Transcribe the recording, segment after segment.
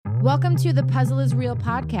Welcome to the Puzzle is Real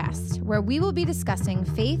podcast, where we will be discussing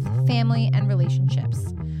faith, family, and relationships.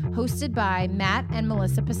 Hosted by Matt and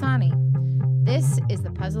Melissa Pisani. This is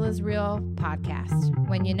the Puzzle is Real podcast.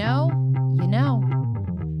 When you know, you know.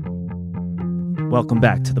 Welcome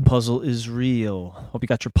back to the Puzzle is Real. Hope you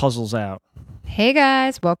got your puzzles out. Hey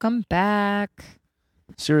guys, welcome back.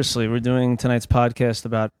 Seriously, we're doing tonight's podcast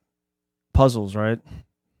about puzzles, right?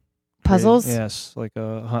 Puzzles? Yes, like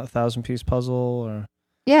a 1,000-piece puzzle or...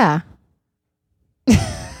 Yeah.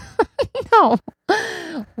 No.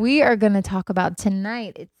 We are going to talk about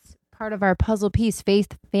tonight. It's part of our puzzle piece,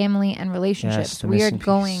 faith, family, and relationships. Yes, we are piece.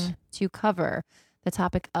 going to cover the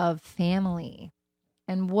topic of family.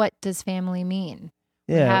 And what does family mean?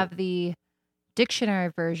 Yeah. We have the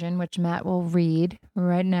dictionary version, which Matt will read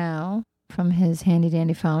right now from his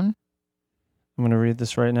handy-dandy phone. I'm going to read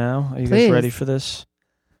this right now. Are you Please. guys ready for this?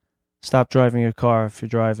 Stop driving your car if you're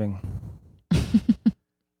driving.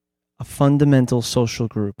 A fundamental social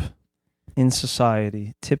group in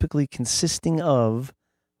society, typically consisting of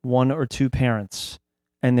one or two parents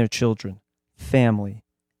and their children. Family.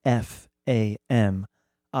 Family.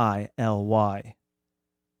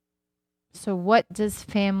 So what does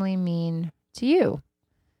family mean to you?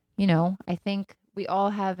 You know, I think we all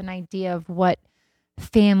have an idea of what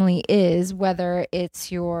family is, whether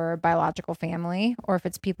it's your biological family or if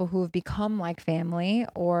it's people who have become like family,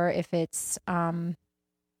 or if it's,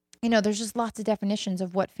 there's just lots of definitions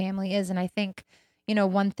of what family is. And I think,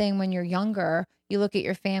 one thing when you're younger, you look at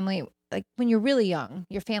your family, like when you're really young,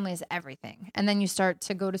 your family is everything. And then you start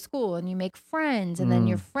to go to school and you make friends, and then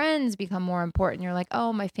your friends become more important. You're like,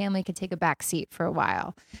 oh, my family could take a back seat for a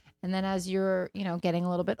while. And then as you're, getting a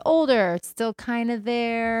little bit older, it's still kind of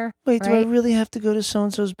there. Wait, right? do I really have to go to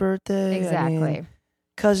so-and-so's birthday? Exactly. I mean,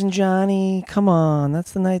 Cousin Johnny, come on.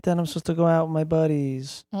 That's the night that I'm supposed to go out with my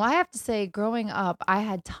buddies. Well, I have to say, growing up, I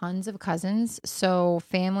had tons of cousins. So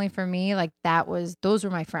family for me, like those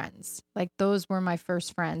were my friends. Like those were my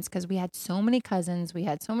first friends because we had so many cousins. We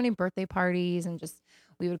had so many birthday parties and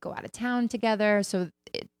we would go out of town together. So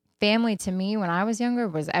family to me when I was younger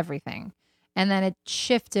was everything. And then it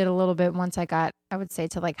shifted a little bit once I got, I would say,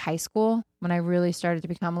 to like high school when I really started to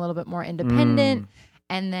become a little bit more independent.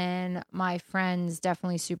 And then my friends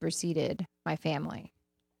definitely superseded my family.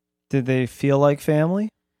 Did they feel like family?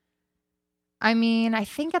 I mean, I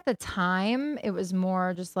think at the time it was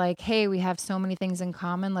more just like, hey, we have so many things in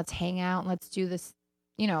common. Let's hang out and let's do this,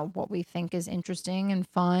 what we think is interesting and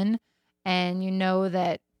fun. And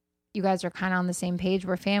that you guys are kind of on the same page.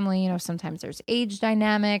 We're family. Sometimes there's age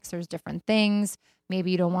dynamics, there's different things.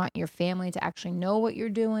 Maybe you don't want your family to actually know what you're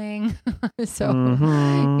doing. So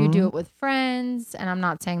you do it with friends. And I'm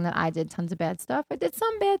not saying that I did tons of bad stuff. I did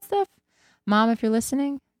some bad stuff. Mom, if you're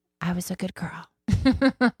listening, I was a good girl.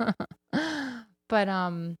 But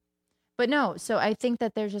no. So I think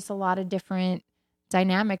that there's just a lot of different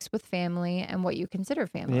dynamics with family and what you consider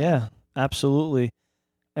family. Yeah, absolutely.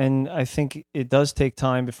 And I think it does take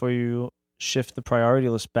time before you shift the priority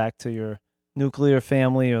list back to your nuclear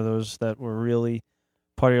family or those that were really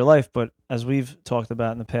part of your life. But as we've talked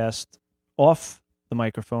about in the past off the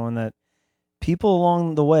microphone, that people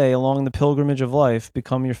along the way, along the pilgrimage of life,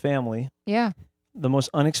 become your family. Yeah. The most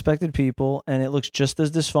unexpected people, and it looks just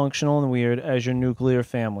as dysfunctional and weird as your nuclear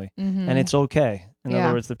family. Mm-hmm. And it's okay. In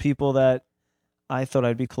other words, the people that I thought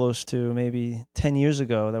I'd be close to maybe 10 years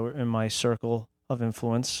ago that were in my circle of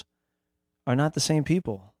influence are not the same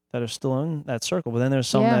people that are still in that circle. But then there's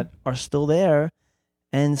some that are still there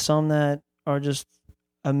and some that are just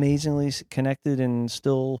amazingly connected and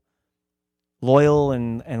still loyal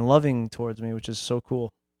and loving towards me, which is so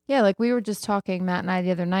cool. Yeah, like we were just talking, Matt and I,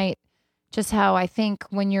 the other night, just how I think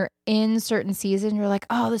when you're in certain season, you're like,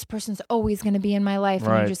 oh, this person's always going to be in my life.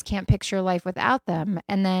 And you just can't picture life without them.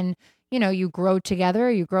 And then, you grow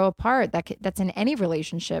together, you grow apart. That's in any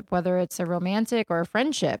relationship, whether it's a romantic or a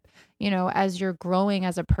friendship, as you're growing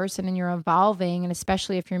as a person and you're evolving. And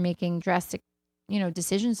especially if you're making drastic,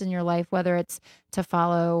 decisions in your life, whether it's to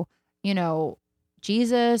follow,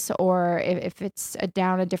 Jesus, or if it's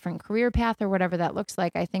down a different career path or whatever that looks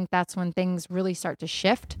like, I think that's when things really start to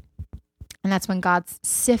shift. And that's when God's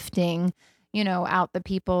sifting, out the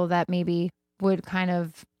people that maybe would kind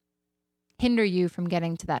of hinder you from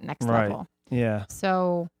getting to that next level. Yeah.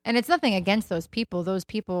 So, and it's nothing against those people. Those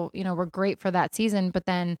people, were great for that season, but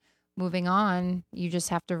then moving on, you just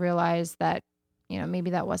have to realize that, maybe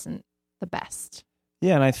that wasn't the best.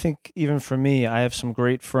 Yeah, and I think even for me, I have some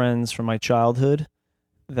great friends from my childhood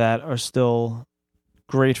that are still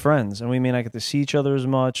great friends. And we may not get to see each other as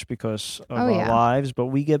much because of our lives, but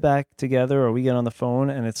we get back together or we get on the phone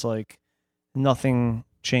and it's like nothing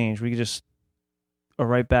changed. We just are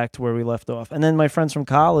right back to where we left off. And then my friends from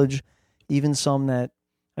college, even some that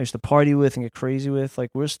I used to party with and get crazy with, like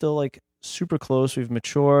we're still like super close. We've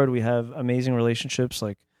matured. We have amazing relationships.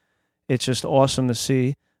 Like it's just awesome to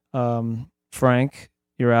see. Frank,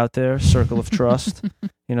 you're out there, circle of trust.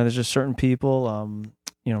 There's just certain people,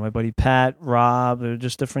 my buddy Pat, Rob, they're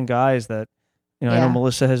just different guys that, I know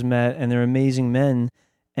Melissa has met, and they're amazing men.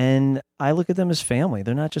 And I look at them as family.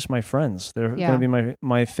 They're not just my friends. They're going to be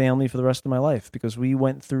my family for the rest of my life, because we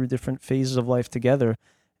went through different phases of life together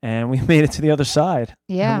and we made it to the other side.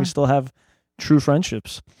 Yeah. And we still have true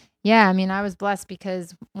friendships. Yeah. I mean, I was blessed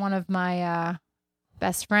because one of my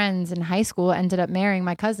best friends in high school ended up marrying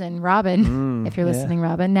my cousin, Robin. If you're listening,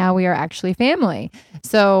 Robin, now we are actually family.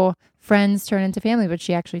 So friends turn into family, but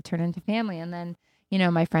she actually turned into family. And then,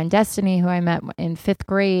 my friend Destiny, who I met in 5th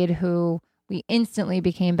grade, who we instantly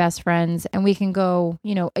became best friends, and we can go,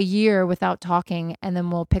 a year without talking, and then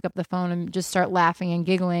we'll pick up the phone and just start laughing and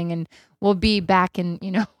giggling, and we'll be back in,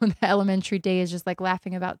 the elementary days, just like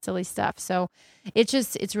laughing about silly stuff. So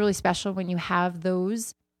it's really special when you have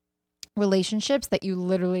those relationships that you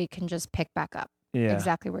literally can just pick back up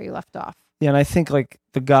exactly where you left off. Yeah. And I think like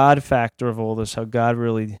the God factor of all this, how God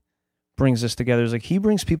really brings us together, is like he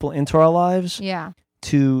brings people into our lives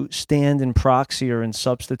to stand in proxy or in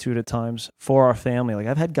substitute at times for our family. Like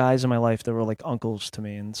I've had guys in my life that were like uncles to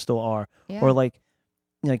me and still are, or like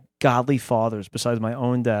godly fathers besides my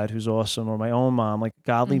own dad, who's awesome, or my own mom, like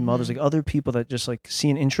godly mothers, like other people that just like see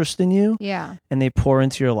an interest in you, and they pour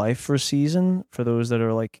into your life for a season. For those that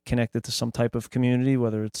are like connected to some type of community,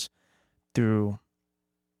 whether it's through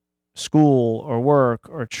school or work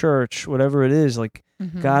or church, whatever it is, like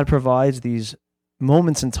God provides these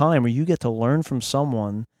moments in time where you get to learn from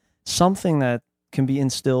someone something that can be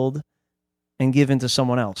instilled and given to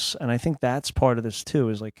someone else. And I think that's part of this too,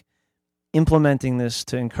 is like implementing this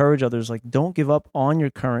to encourage others. Like, don't give up on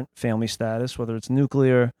your current family status, whether it's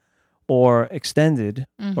nuclear or extended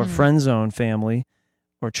or friend zone family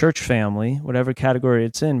or church family, whatever category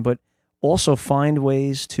it's in, but also find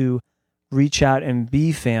ways to reach out and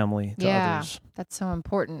be family to others. That's so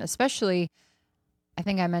important, especially, I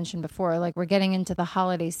think I mentioned before, like we're getting into the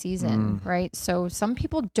holiday season, right? So some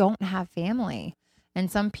people don't have family, and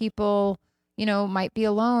some people, might be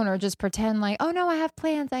alone or just pretend like, oh no, I have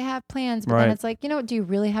plans. But then it's like, do you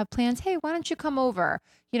really have plans? Hey, why don't you come over?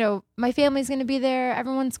 My family's going to be there.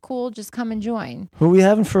 Everyone's cool. Just come and join. Who are we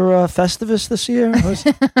having for Festivus this year?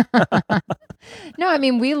 No, I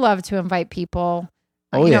mean, we love to invite people.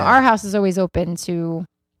 Our house is always open to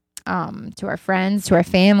our friends, to our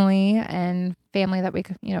family, and family that we,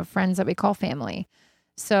 friends that we call family.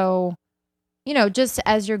 So, just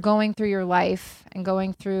as you're going through your life and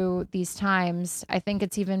going through these times, I think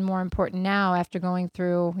it's even more important now after going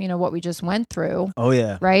through, what we just went through. Oh,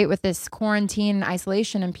 yeah. Right? With this quarantine and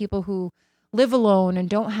isolation and people who live alone and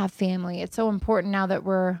don't have family. It's so important now that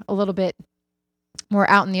we're a little bit more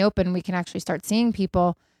out in the open, we can actually start seeing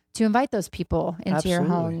people, to invite those people into your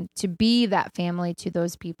home, to be that family to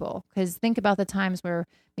those people. Because think about the times where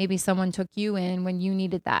maybe someone took you in when you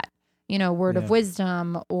needed that, word of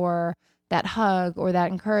wisdom, or that hug, or that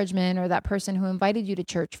encouragement, or that person who invited you to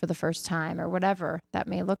church for the first time, or whatever that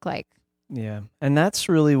may look like. Yeah. And that's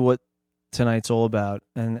really what tonight's all about.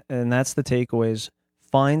 And that's the takeaways.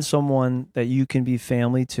 Find someone that you can be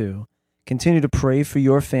family to. Continue to pray for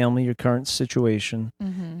your family, your current situation,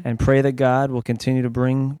 and pray that God will continue to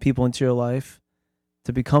bring people into your life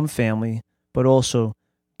to become family, but also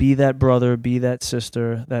be that brother, be that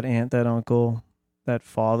sister, that aunt, that uncle, that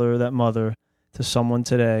father, that mother to someone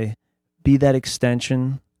today. Be that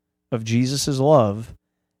extension of Jesus's love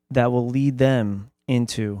that will lead them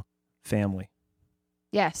into family.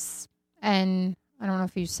 Yes. And I don't know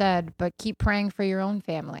if you said, but keep praying for your own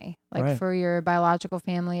family, like for your biological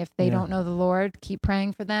family. If they don't know the Lord, keep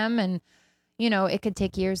praying for them. And, it could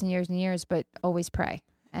take years and years and years, but always pray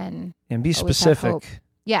and be specific.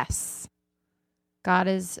 Yes. God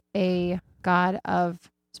is a God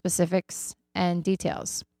of specifics and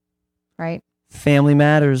details, right? Family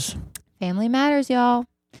matters. Family matters, y'all.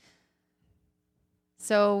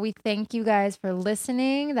 So we thank you guys for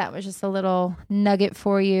listening. That was just a little nugget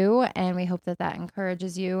for you, and we hope that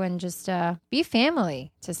encourages you, and just be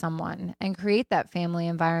family to someone and create that family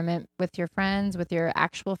environment with your friends, with your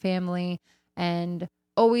actual family, and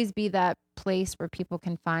always be that place where people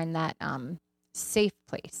can find that safe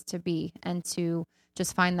place to be, and to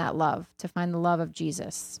just find that love, to find the love of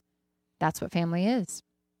Jesus. That's what family is.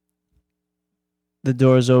 The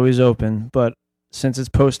door is always open, but since it's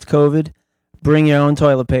post-COVID, bring your own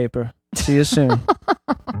toilet paper. See you soon.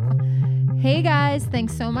 Hey guys,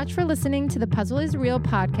 thanks so much for listening to the Puzzle is Real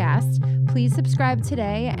podcast. Please subscribe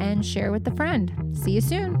today and share with a friend. See you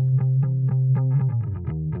soon.